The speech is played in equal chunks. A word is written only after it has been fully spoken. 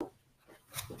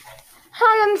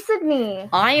Hi, I'm Sydney.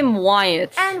 I am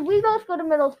Wyatt. And we both go to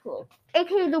middle school,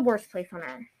 aka the worst place on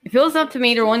earth. If it was up to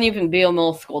me, there wouldn't even be a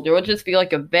middle school. There would just be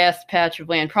like a vast patch of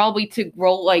land, probably to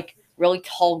grow like really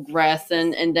tall grass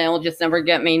in, and then it'll just never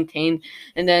get maintained.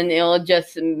 And then it'll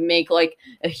just make like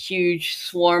a huge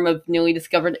swarm of newly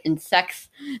discovered insects,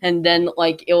 and then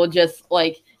like it will just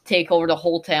like take over the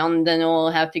whole town, and then it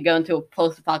will have to go into a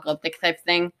post-apocalyptic type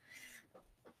thing.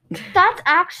 That's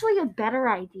actually a better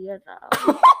idea,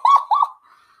 though.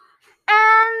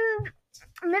 And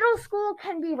middle school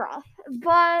can be rough,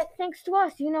 but thanks to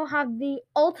us, have the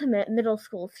ultimate middle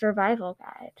school survival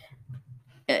guide.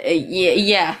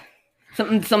 Yeah.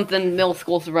 Something middle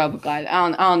school survival guide. I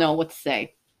don't know what to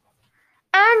say.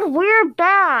 And we're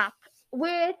back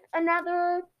with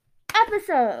another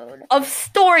episode of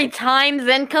story times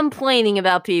and complaining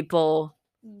about people.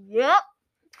 Yep.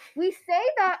 We say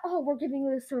that, we're giving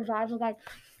you a survival guide.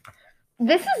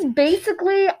 This is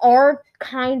basically our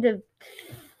kind of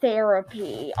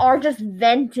therapy, our just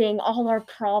venting all our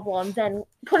problems and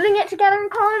putting it together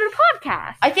and calling it a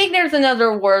podcast. I think there's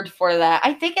another word for that.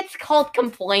 I think it's called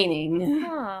complaining.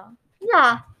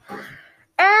 Yeah.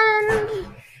 And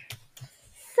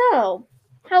so,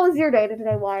 how was your day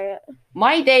today, Wyatt?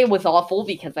 My day was awful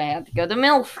because I had to go to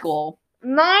middle school.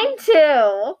 Mine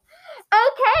too.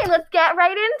 Okay, let's get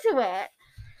right into it.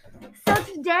 So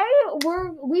today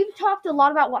we've talked a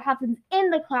lot about what happens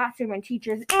in the classroom and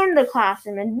teachers in the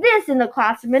classroom and this in the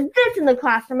classroom and this in the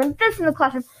classroom and this in the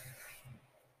classroom.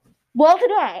 Well,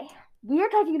 today we are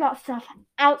talking about stuff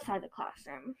outside the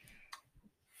classroom.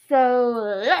 So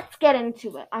let's get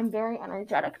into it. I'm very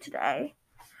energetic today.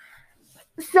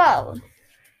 So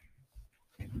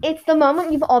it's the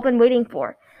moment you've all been waiting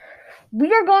for.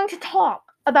 We are going to talk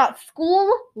about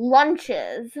school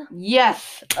lunches.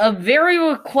 Yes, a very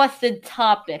requested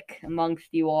topic amongst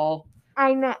you all.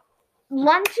 I know.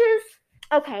 Lunches?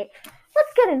 Okay,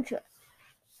 let's get into it.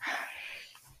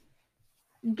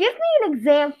 Give me an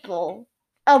example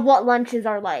of what lunches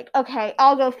are like. Okay,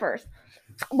 I'll go first.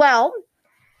 Well,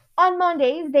 on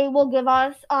Mondays, they will give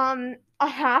us a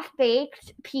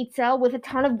half-baked pizza with a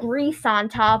ton of grease on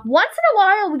top. Once in a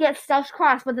while, we get stuffed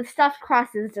crust, but the stuffed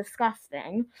crust is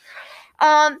disgusting.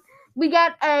 We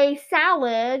get a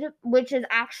salad, which is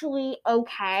actually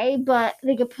okay, but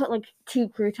they could put like 2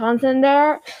 croutons in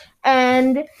there.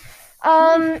 And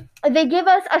they give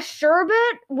us a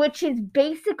sherbet, which is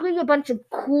basically a bunch of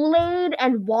Kool-Aid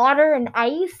and water and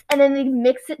ice, and then they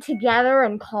mix it together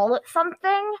and call it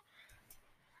something.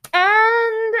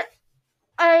 And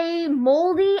a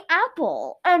moldy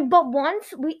apple. But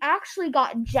once we actually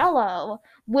got Jell-O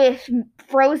with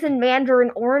frozen mandarin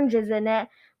oranges in it,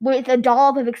 with a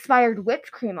dollop of expired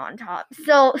whipped cream on top.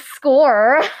 So,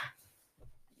 score.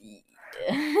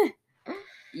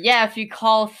 Yeah, if you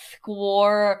call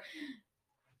score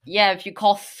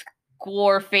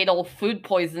fatal food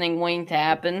poisoning waiting to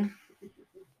happen.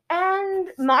 And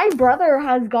my brother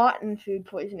has gotten food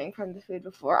poisoning from the food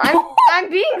before. I'm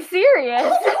being serious.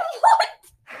 What?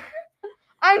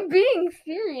 I'm being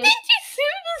serious. Did you sue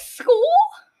the school?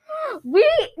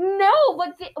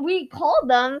 We called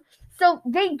them. So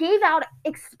they gave out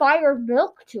expired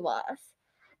milk to us.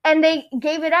 And they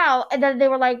gave it out, and then they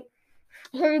were like,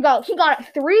 here you go. He got it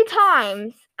 3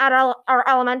 times at our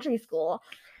elementary school.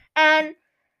 And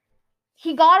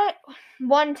he got it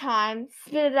 1 time,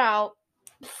 spit it out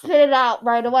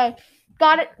right away.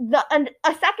 Got it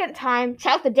a second time,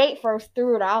 checked the date first,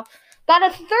 threw it out. Got a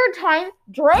 3rd time,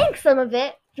 drank some of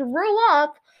it, threw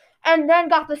up, and then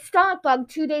got the stomach bug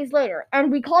 2 days later.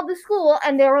 And we called the school,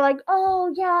 and they were like,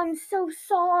 oh, yeah, I'm so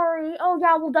sorry. Oh,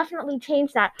 yeah, we'll definitely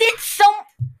change that. Did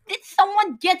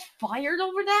someone get fired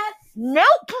over that?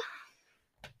 Nope.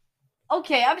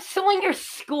 Okay, I'm suing your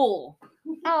school.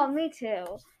 Oh, me too.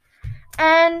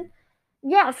 And,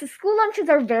 yeah, so school lunches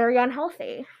are very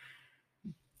unhealthy.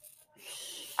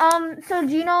 So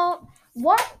do you know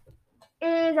what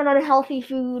is an unhealthy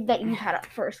food that you've had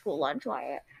for a school lunch,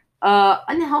 Wyatt?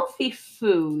 Unhealthy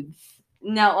foods.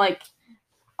 Now, like,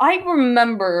 I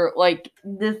remember, like,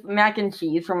 this mac and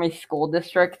cheese from my school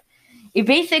district. It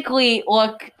basically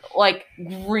looked like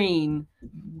green,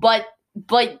 but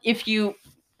if you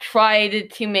tried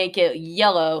to make it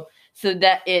yellow so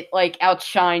that it, like,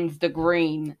 outshines the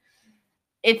green,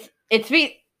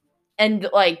 and,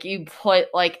 like, you put,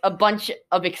 like, a bunch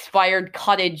of expired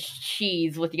cottage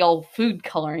cheese with yellow food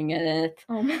coloring in it.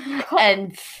 Oh my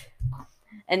God.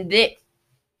 And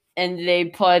they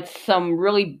put some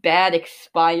really bad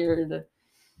expired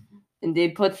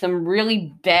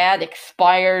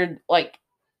like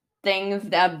things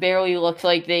that barely looked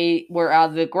like they were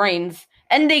out of the grains,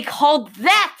 and they called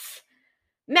that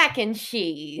Mac and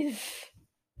cheese.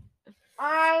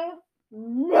 I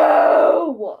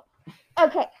know.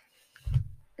 Okay.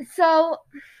 So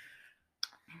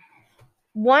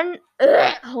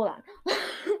hold on.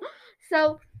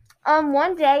 So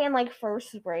one day in like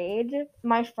first grade,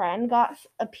 my friend got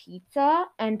a pizza,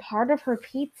 and part of her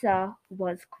pizza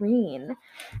was green,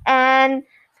 and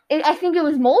I think it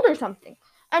was mold or something.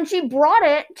 And she brought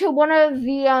it to one of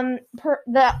the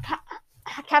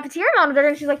cafeteria monitor,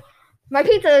 and she's like, "My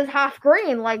pizza is half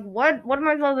green. Like, what am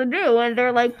I supposed to do?" And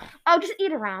they're like, "Oh, just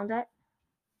eat around it."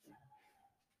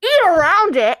 Eat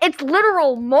around it. It's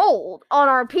literal mold on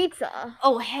our pizza.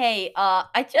 Oh, hey,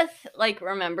 I just, like,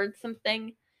 remembered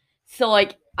something. So,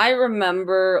 like, I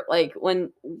remember, like,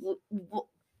 when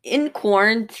in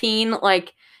quarantine,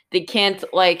 like, they can't,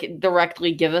 like,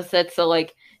 directly give us it, so,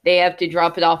 like, they have to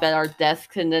drop it off at our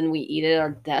desks, and then we eat it at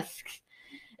our desks.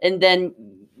 And then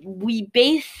we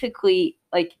basically,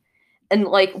 like, and,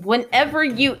 like, whenever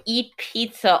you eat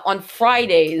pizza on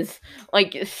Fridays,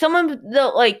 like, some of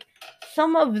the, like,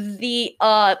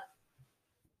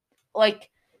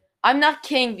 I'm not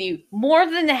kidding you, more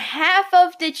than half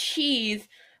of the cheese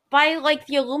by, like,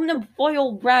 the aluminum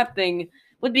foil wrapping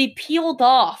would be peeled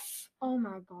off. Oh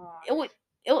my god.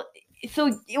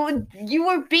 You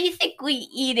were basically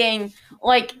eating,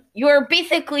 like,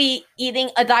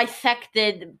 a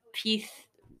dissected piece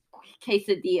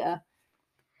quesadilla.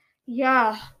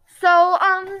 Yeah. So,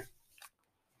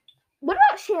 what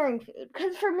about sharing food?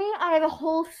 Because for me, I have a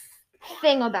whole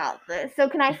thing about this. So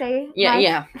can I say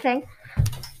Yeah. thing?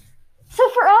 So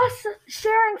for us,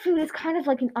 sharing food is kind of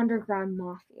like an underground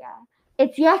mafia.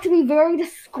 You have to be very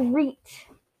discreet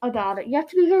about it.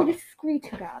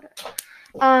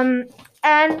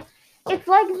 And it's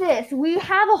like this. We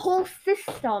have a whole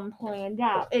system planned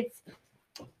out. It's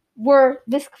where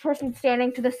this person's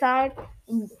standing to the side,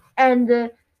 and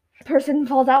the person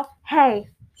falls out. Hey,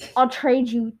 I'll trade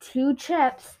you 2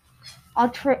 chips. I'll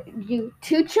trade you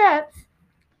 2 chips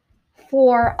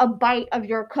for a bite of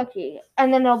your cookie.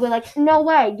 And then they'll be like, no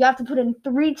way, you have to put in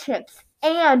 3 chips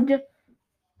and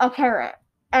a carrot.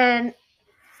 And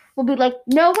we'll be like,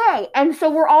 no way. And so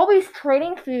we're always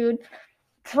trading food,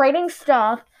 trading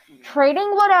stuff,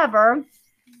 trading whatever.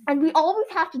 And we always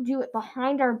have to do it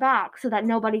behind our back so that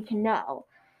nobody can know.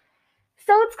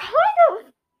 So it's kind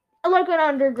of like an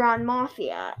underground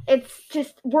mafia. It's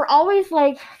just, we're always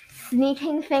like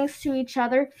sneaking things to each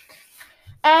other.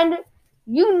 And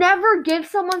you never give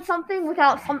someone something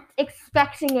without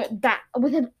expecting it back,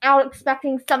 without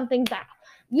expecting something back.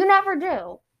 You never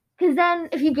do. Because then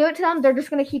if you give it to them, they're just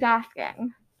going to keep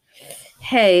asking.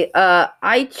 Hey,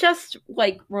 I just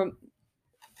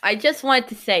wanted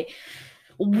to say,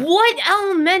 what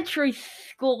elementary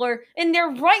schooler in their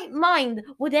right mind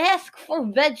would ask for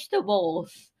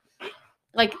vegetables?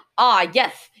 Like,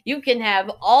 yes, you can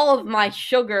have all of my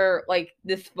sugar, like,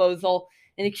 disposal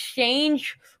in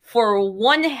exchange for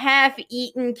 1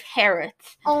 half-eaten carrot.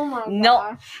 Oh my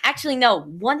gosh. Actually, no,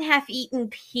 1 half-eaten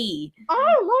pea.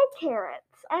 I like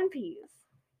carrots and peas.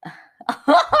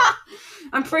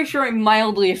 I'm pretty sure I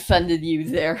mildly offended you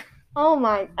there. Oh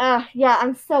my, yeah,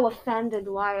 I'm so offended,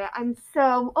 Wyatt.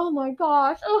 Oh my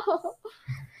gosh.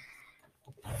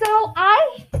 So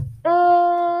I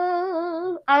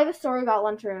have a story about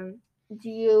lunchroom. Do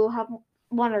you have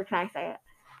one, or can I say it?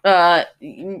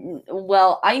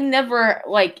 Well, I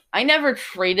never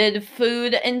traded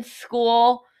food in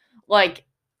school. Like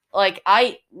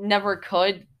I never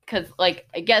could, because, like,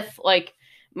 I guess, like,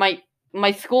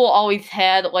 my school always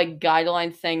had, like,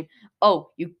 guidelines saying,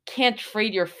 oh, you can't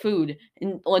trade your food,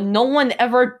 and no one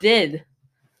ever did.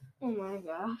 Oh my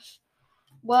gosh.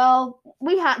 Well,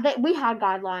 we had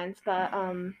guidelines, but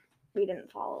we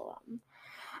didn't follow them.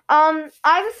 I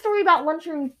have a story about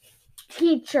lunchroom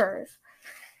teachers.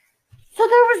 So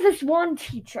there was this one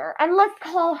teacher, and let's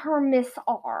call her Miss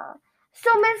R. So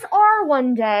Miss R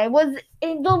one day was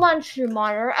in the lunchroom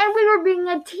monitor, and we were being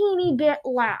a teeny bit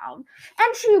loud.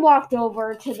 And she walked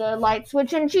over to the light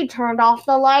switch, and she turned off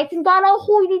the lights and got all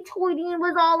hoity-toity and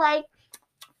was all like,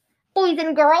 boys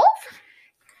and girls,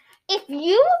 if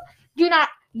you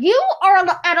are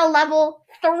at a level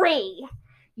 3.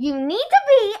 You need to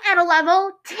be at a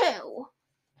level 2.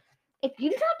 If you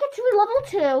do not get to a level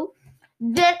 2,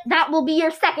 then that will be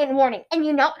your second warning. And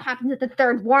you know what happens at the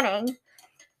third warning.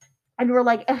 And we're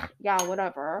like, yeah,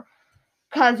 whatever.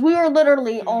 Because we were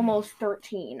literally almost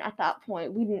 13 at that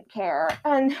point. We didn't care.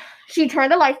 And she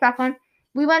turned the lights back on.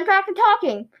 We went back to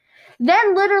talking.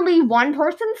 Then literally one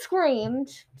person screamed.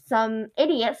 Some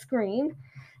idiot screamed.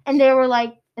 And they were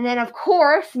like, and then of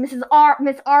course, Miss R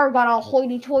got all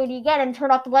hoity-toity again and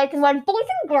turned off the lights and went, boys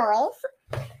and girls,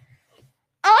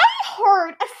 I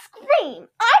heard a scream.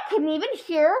 I couldn't even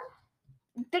hear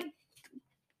the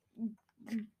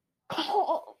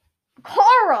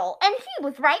Carl, and he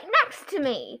was right next to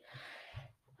me.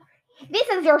 This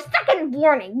is your second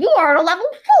warning. You are a level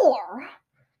 4.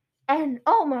 And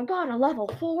oh my god, a level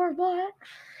 4, what?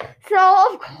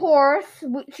 So of course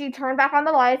she turned back on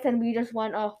the lights, and we just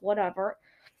went, oh, whatever.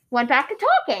 Went back to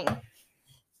talking.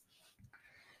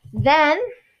 Then,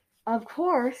 of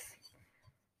course,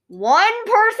 one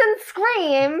person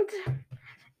screamed,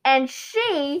 and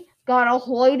she got a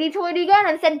hoity-toity gun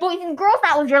and said, boys and girls,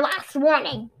 that was your last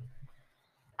warning.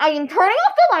 I am turning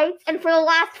off the lights, and for the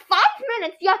last 5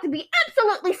 minutes, you have to be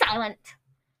absolutely silent.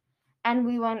 And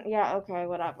we went, yeah, okay,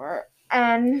 whatever.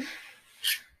 And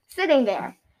sitting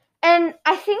there. And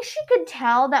I think she could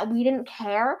tell that we didn't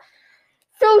care.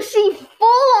 So she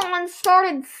full-on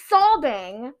started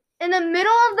sobbing in the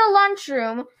middle of the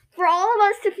lunchroom for all of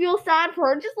us to feel sad for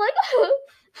her. Just like,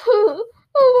 oh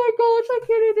my gosh, I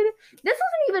can't even. This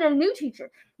wasn't even a new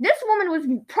teacher. This woman was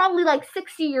probably like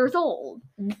 60 years old.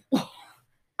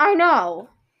 I know.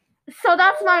 So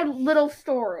that's my little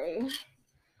story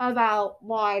about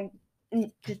why.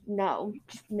 Just no.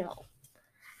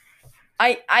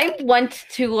 I went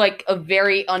to like a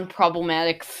very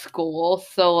unproblematic school,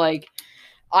 so like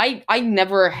I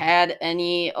never had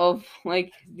any of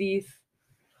like these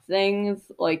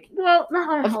things. Like, well,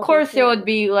 not of course there would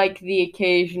be like the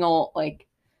occasional like,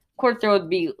 of course there would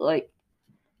be like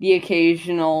the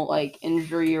occasional like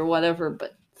injury or whatever,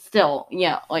 but still,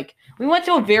 yeah, like we went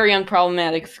to a very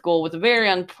unproblematic school with a very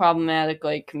unproblematic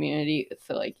like community.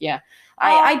 So like, yeah,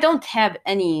 I don't have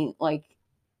any like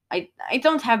I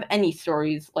don't have any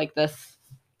stories like this.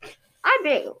 I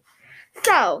do.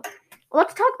 So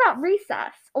let's talk about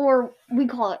recess, or we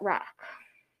call it rec.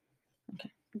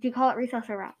 Okay. Do you call it recess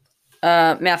or rec?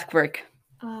 Math break.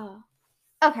 Oh.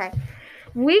 Okay.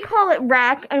 We call it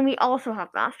rec, and we also have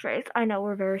math trays. I know,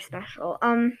 we're very special.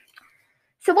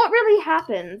 So what really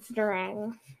happens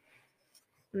during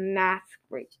math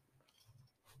break?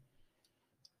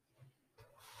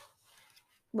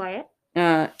 What?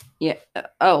 Yeah.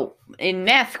 Oh, in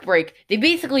math break, they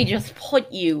basically just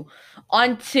put you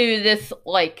onto this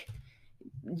like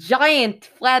giant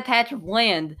flat patch of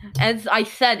land, as I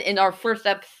said in our first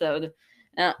episode,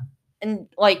 and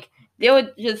like they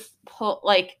would just put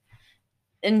like,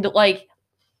 and like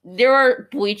there are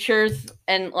bleachers,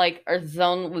 and like our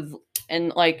zone was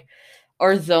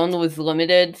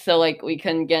limited, so like we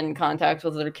couldn't get in contact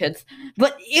with other kids,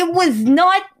 but it was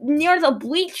not near the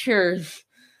bleachers,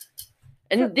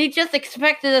 and they just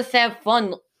expected us to have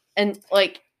fun, and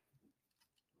like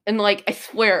I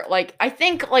swear, like I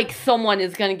think like someone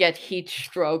is gonna get heat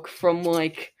stroke from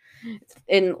like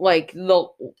in like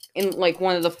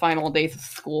one of the final days of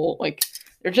school. Like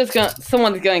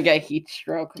someone's gonna get heat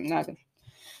stroke. I'm not gonna,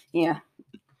 yeah.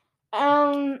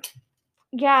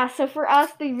 Yeah, so for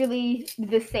us, they really did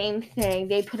the same thing.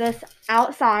 They put us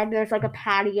outside. There's like a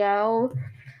patio,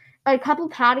 a couple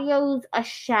patios, a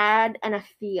shed, and a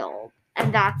field.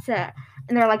 And that's it.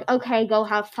 And they're like, okay, go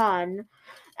have fun.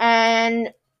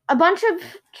 And a bunch of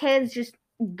kids just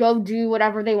go do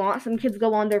whatever they want. Some kids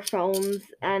go on their phones,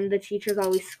 and the teachers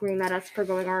always scream at us for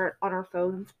going on our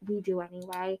phones. We do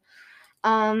anyway.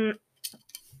 So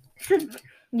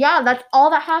yeah, that's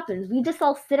all that happens. We just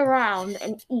all sit around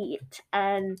and eat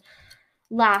and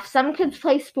laugh. Some kids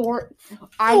play sports.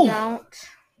 I don't.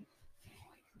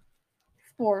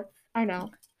 Sports. I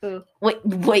know. Ooh.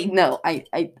 Wait, no. I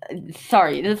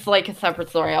sorry. This is like a separate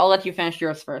story. I'll let you finish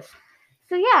yours first.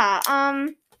 So yeah,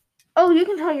 oh, you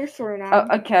can tell your story now.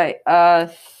 Okay.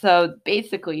 So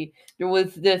basically, there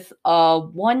was this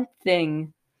one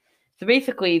thing. So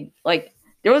basically, like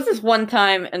there was this one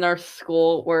time in our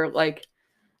school where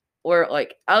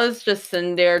I was just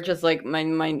sitting there, just like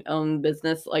minding my own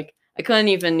business. Like I couldn't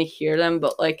even hear them,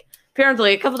 but like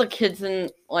apparently a couple of kids in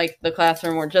like the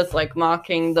classroom were just like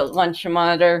mocking the lunch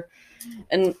monitor,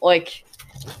 and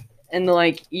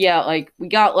yeah, like we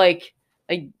got like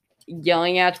a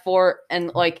yelling at for,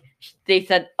 and like they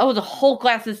said, oh, the whole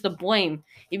class is to blame,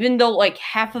 even though like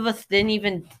half of us didn't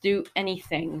even do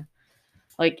anything.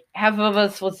 Like half of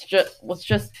us was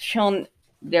just chilling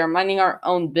there, minding our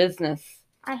own business.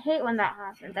 I hate when that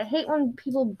happens. I hate when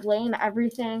people blame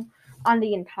everything on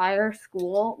the entire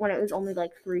school when it was only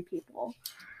like 3 people.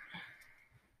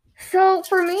 So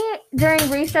for me,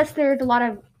 during recess, there's a lot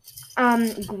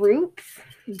of groups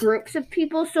of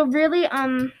people. So really,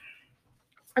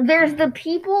 there's the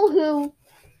people who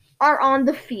are on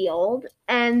the field,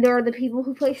 and there are the people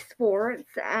who play sports,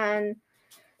 and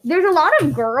there's a lot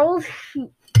of girls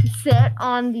who sit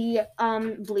on the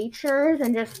bleachers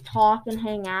and just talk and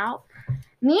hang out.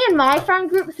 Me and my friend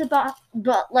group sit but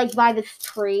like by this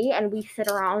tree, and we sit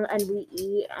around and we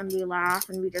eat and we laugh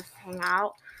and we just hang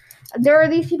out. There are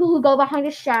these people who go behind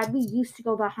a shed. We used to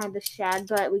go behind the shed,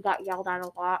 but we got yelled at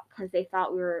a lot because they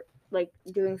thought we were like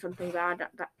doing something bad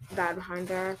behind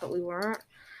there, but we weren't.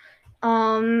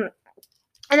 And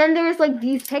then there's like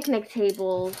these picnic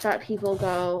tables that people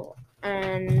go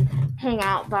and hang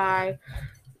out by.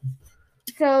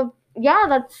 So yeah,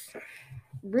 that's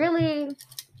really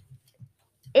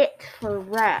it for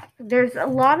rec. There's a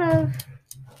lot of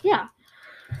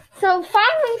So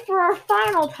finally, for our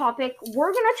final topic,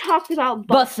 we're gonna talk about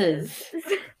buses.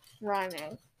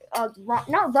 Rhyming.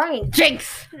 Not rhyming.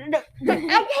 Jinx! I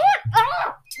can't.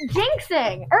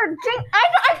 Jinxing. I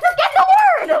forget the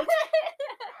word!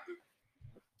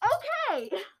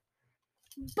 Okay.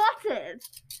 Buses.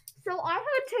 So I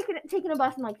haven't taken a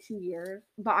bus in like 2 years,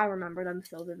 but I remember them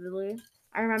so vividly.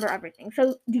 I remember everything.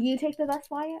 So do you take the bus,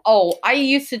 Wyatt? Oh, I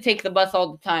used to take the bus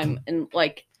all the time, and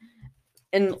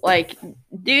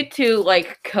due to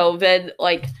like COVID,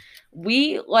 like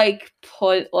we like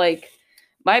put like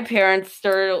my parents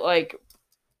started like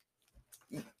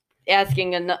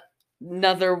asking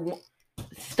another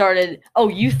started. Oh,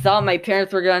 you thought my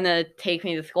parents were gonna take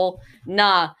me to school?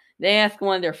 Nah, they asked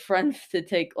one of their friends to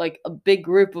take like a big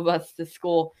group of us to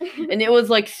school, and it was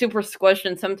like super squished.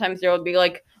 And sometimes there would be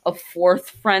like a fourth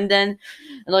friend in,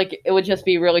 and like it would just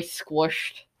be really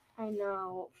squished. I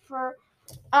know. For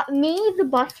me, the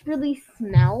bus really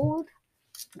smelled,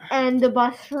 and the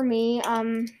bus for me,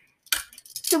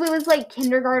 so it was like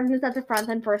kindergarten was at the front,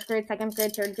 then first grade, second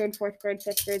grade, third grade, fourth grade,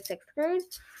 fifth grade, sixth grade.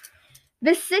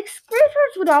 The sixth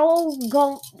graders would all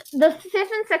go. The fifth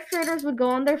and sixth graders would go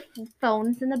on their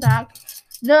phones in the back.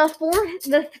 The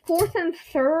fourth and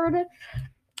third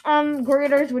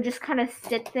graders would just kind of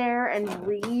sit there and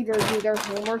read or do their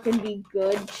homework and be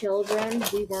good children.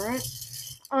 We weren't.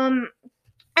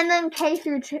 And then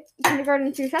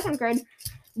kindergarten through second grade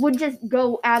would just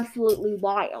go absolutely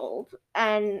wild,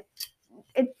 and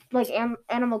it's like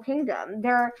Animal Kingdom.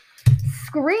 They're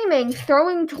screaming,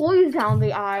 throwing toys down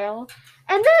the aisle,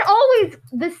 and then always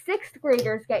the sixth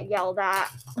graders get yelled at,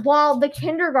 while the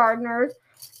kindergartners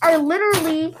are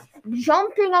literally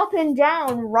jumping up and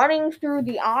down, running through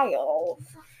the aisles.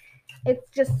 It's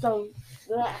just so.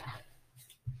 Ugh.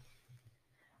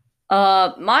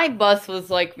 My bus was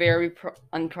like very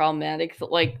unproblematic. So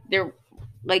like there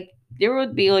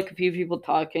would be like a few people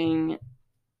talking,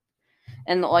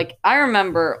 and like I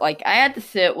remember like I had to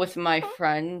sit with my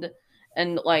friend,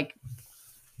 and like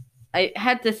I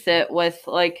had to sit with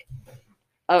like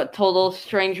a total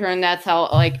stranger, and that's how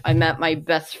like I met my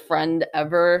best friend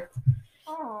ever.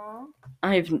 Aww.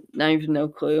 I have no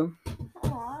clue.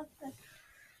 Aww.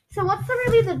 So what's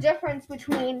really the difference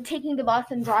between taking the bus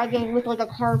and driving with like a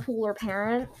carpool or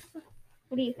parents?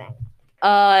 What do you think?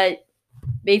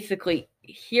 Basically,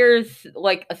 here's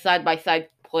like a side-by-side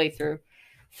playthrough.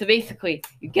 So basically,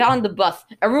 you get on the bus,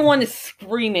 everyone is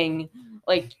screaming,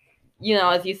 like, you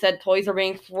know, as you said, toys are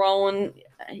being thrown,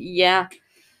 yeah,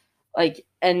 like,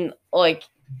 and like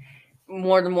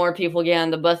more and more people get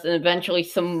on the bus, and eventually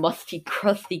some musty,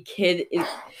 crusty kid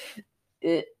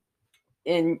is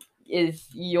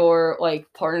your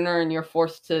like partner, and you're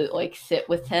forced to like sit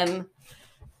with him.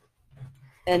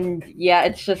 And yeah,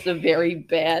 it's just a very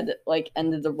bad like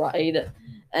end of the ride.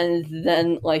 And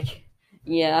then like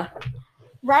yeah.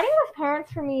 Riding with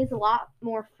parents for me is a lot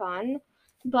more fun.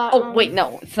 But oh wait,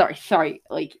 no, sorry.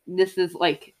 Like this is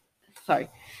like sorry.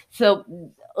 So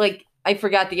like I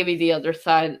forgot to give you the other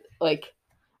side, like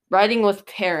riding with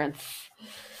parents.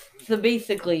 So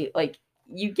basically, like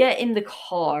you get in the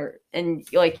car and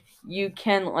like you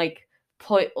can like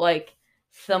put like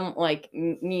some like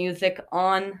music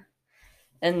on,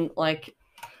 and like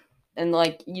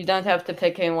you don't have to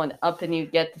pick anyone up, and you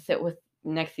get to sit with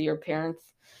next to your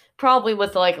parents, probably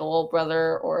with like a little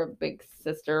brother or a big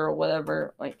sister or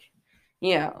whatever. Like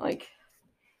yeah, like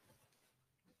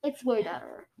it's way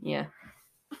better. Yeah.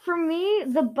 For me,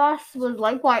 the bus was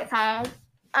like White Side,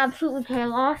 absolutely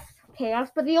chaos.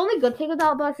 But the only good thing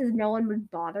about bus is no one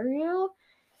would bother you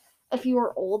if you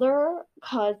were older,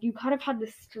 because you kind of had the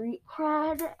street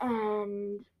cred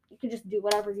and you could just do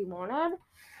whatever you wanted.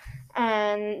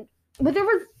 But there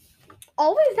was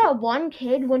always that one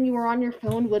kid when you were on your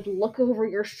phone would look over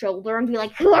your shoulder and be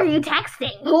like, "Who are you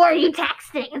texting? Who are you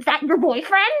texting? Is that your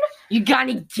boyfriend? You got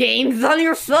any games on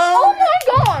your phone?" Oh my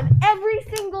god! Every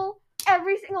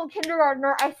single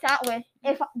kindergartner I sat with,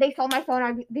 if they saw my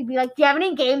phone, they'd be like, "Do you have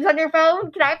any games on your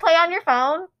phone? Can I play on your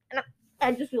phone?" And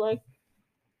I'd just be like,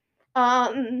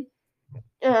 I'd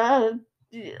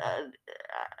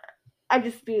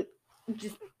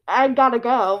I gotta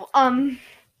go.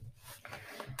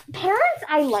 Parents,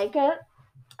 I like it,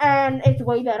 and it's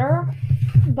way better.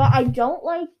 But I don't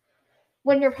like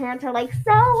when your parents are like,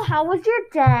 "So, how was your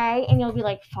day?" And you'll be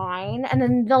like, "Fine," and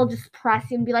then they'll just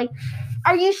press you and be like,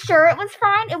 "Are you sure it was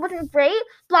fine? It wasn't great."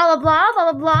 Blah blah blah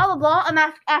blah blah blah blah blah. And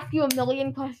ask you a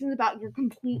million questions about your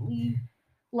completely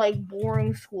like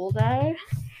boring school day.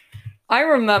 I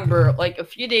remember like a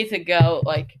few days ago,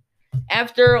 like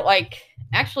after like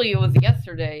actually it was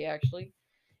yesterday actually.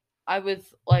 I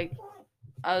was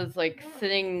like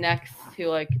sitting next to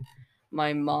like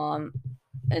my mom,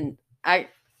 and I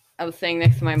was sitting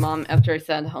next to my mom after I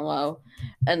said hello,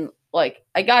 and like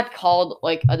I got called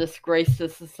like a disgrace to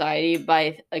society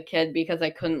by a kid because I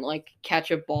couldn't like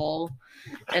catch a ball,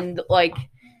 and like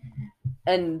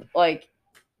and like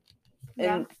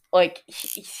Yeah. and like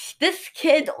this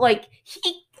kid like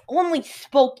he only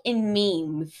spoke in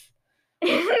memes.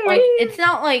 Like it's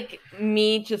not like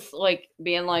me just like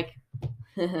being like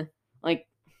like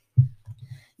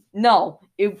no,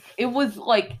 it was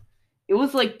like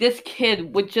this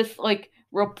kid would just like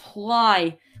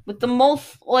reply with the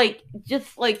most like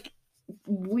just like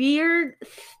weird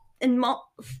and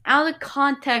out of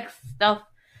context stuff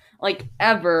like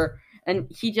ever, and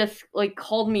he just like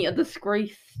called me a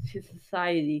disgrace to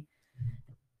society.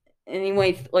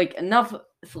 Anyways, like enough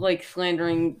like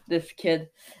slandering this kid.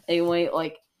 Anyway,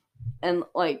 like and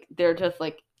like they're just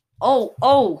like,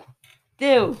 oh,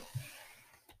 dude.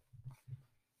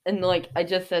 And like I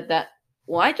just said that,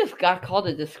 well, I just got called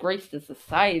a disgrace to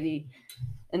society.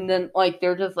 And then like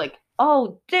they're just like,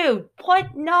 oh dude,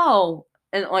 what? No.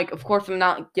 And like of course I'm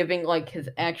not giving like his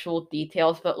actual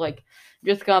details, but like I'm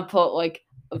just gonna put like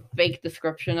a fake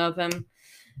description of him.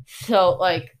 So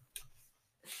like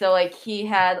he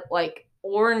had like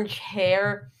orange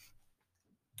hair,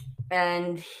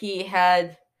 and he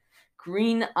had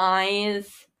green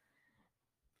eyes,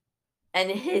 and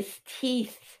his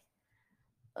teeth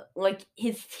like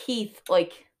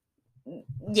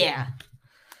yeah.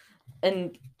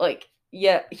 And like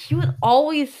yeah, he would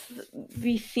always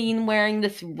be seen wearing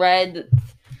this red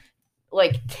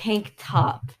like tank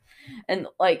top and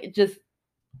like just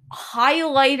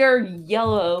highlighter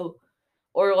yellow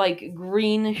or like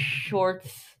green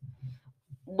shorts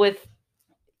with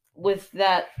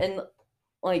that, and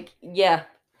like yeah.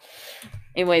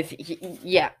 Anyways,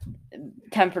 yeah,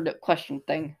 time for the question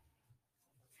thing.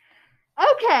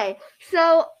 Okay,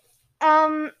 so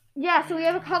yeah, so we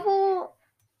have a couple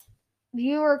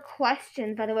viewer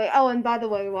questions, by the way. Oh, and by the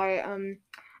way, why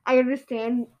I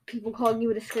understand people calling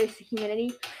you a disgrace to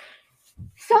humanity.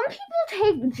 Some people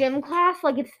take gym class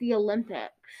like it's the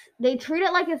Olympics. They treat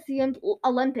it like it's the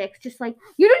Olympics, just like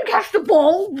you didn't catch the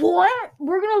ball. What?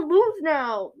 We're gonna lose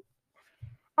now.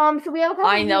 So we have a couple.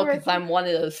 I know because I'm one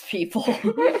of those people.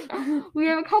 We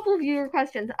have a couple of viewer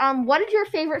questions. What is your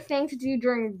favorite thing to do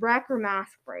during rec or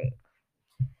mask break?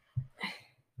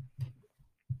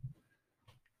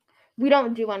 We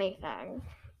don't do anything.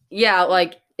 Yeah,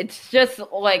 like it's just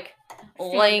like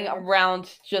laying around,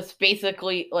 just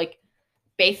basically like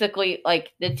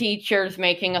the teachers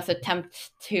making us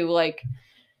attempt to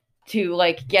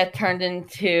get turned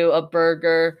into a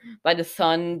burger by the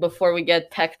sun before we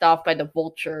get pecked off by the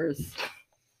vultures.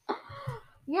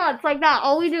 Yeah, it's like that.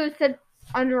 All we do is sit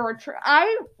under a tree.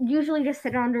 I usually just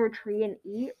sit under a tree and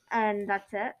eat, and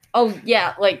that's it. Oh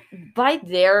yeah, like by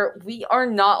there we are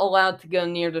not allowed to go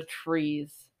near the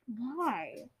trees.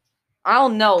 Why? I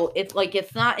don't know. It's like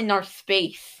it's not in our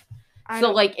space.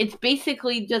 So like it's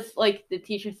basically just like the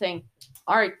teacher saying,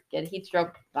 "All right, get a heat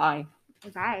stroke. Bye."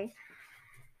 Bye.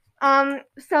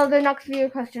 So the next video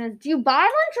question is: do you buy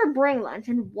lunch or bring lunch,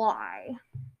 and why?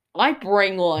 I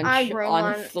bring lunch.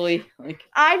 Honestly. Lunch. Like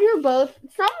I do both.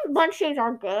 Some lunch days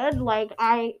are good. Like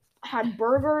I had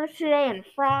burgers today and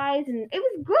fries, and it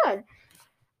was good.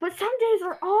 But some days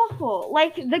are awful.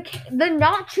 Like the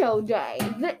nacho day.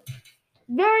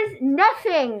 There's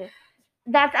nothing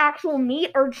that's actual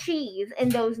meat or cheese in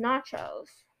those nachos.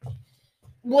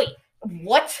 Wait,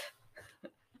 what?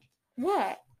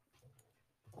 What?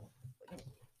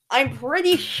 I'm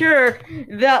pretty sure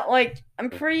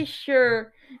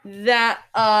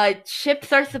that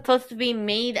chips are supposed to be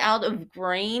made out of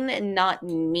grain and not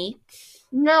meat.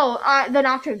 No, the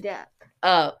nacho dip.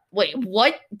 Wait,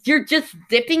 what? You're just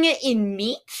dipping it in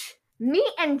meat?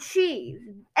 Meat and cheese.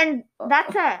 And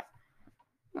that's it.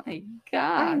 My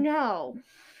God. I know.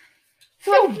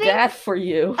 So bad for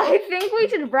you. I think we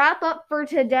should wrap up for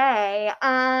today.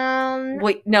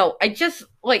 Wait, no, I just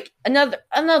like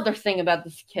another thing about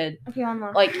this kid. Okay,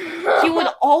 like he would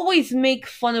always make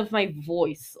fun of my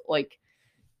voice. Like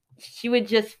he would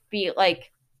just be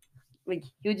like he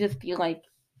would just be like,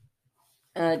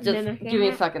 Just Mimicking give me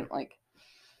a it? second, like.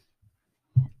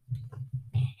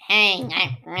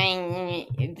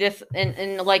 Just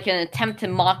in like an attempt to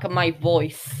mock my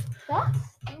voice. That's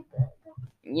stupid.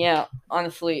 Yeah,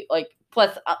 honestly, like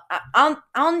plus I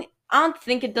don't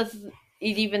think it does.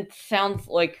 It even sounds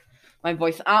like my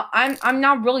voice. I'm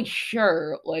not really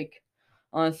sure. Like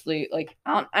honestly, like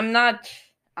I'm not.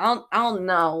 I don't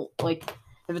know. Like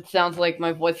if it sounds like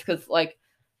my voice, because like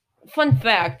fun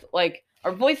fact, like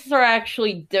our voices are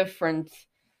actually different.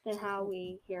 Than how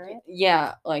we hear it.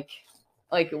 Yeah, like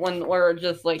when we're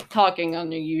just like talking on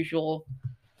the usual,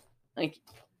 like,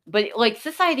 but like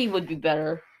society would be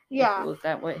better. Yeah. If it was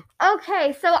that way.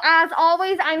 Okay, so as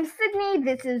always, I'm Sydney.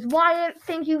 This is Wyatt.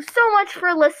 Thank you so much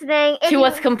for listening. To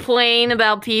us complain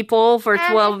about people for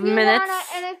 12 minutes.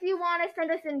 And if you want to send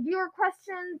us in viewer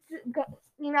questions,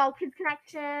 email Kids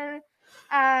Connection.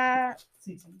 I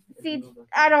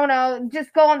don't know.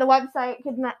 Just go on the website,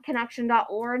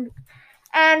 kidsconnection.org.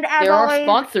 And as there always, are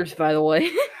sponsors, by the way.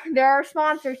 There are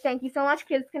sponsors. Thank you so much,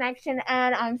 Kids Connection.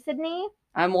 And I'm Sydney.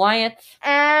 I'm Wyatt.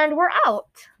 And we're out.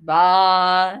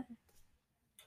 Bye.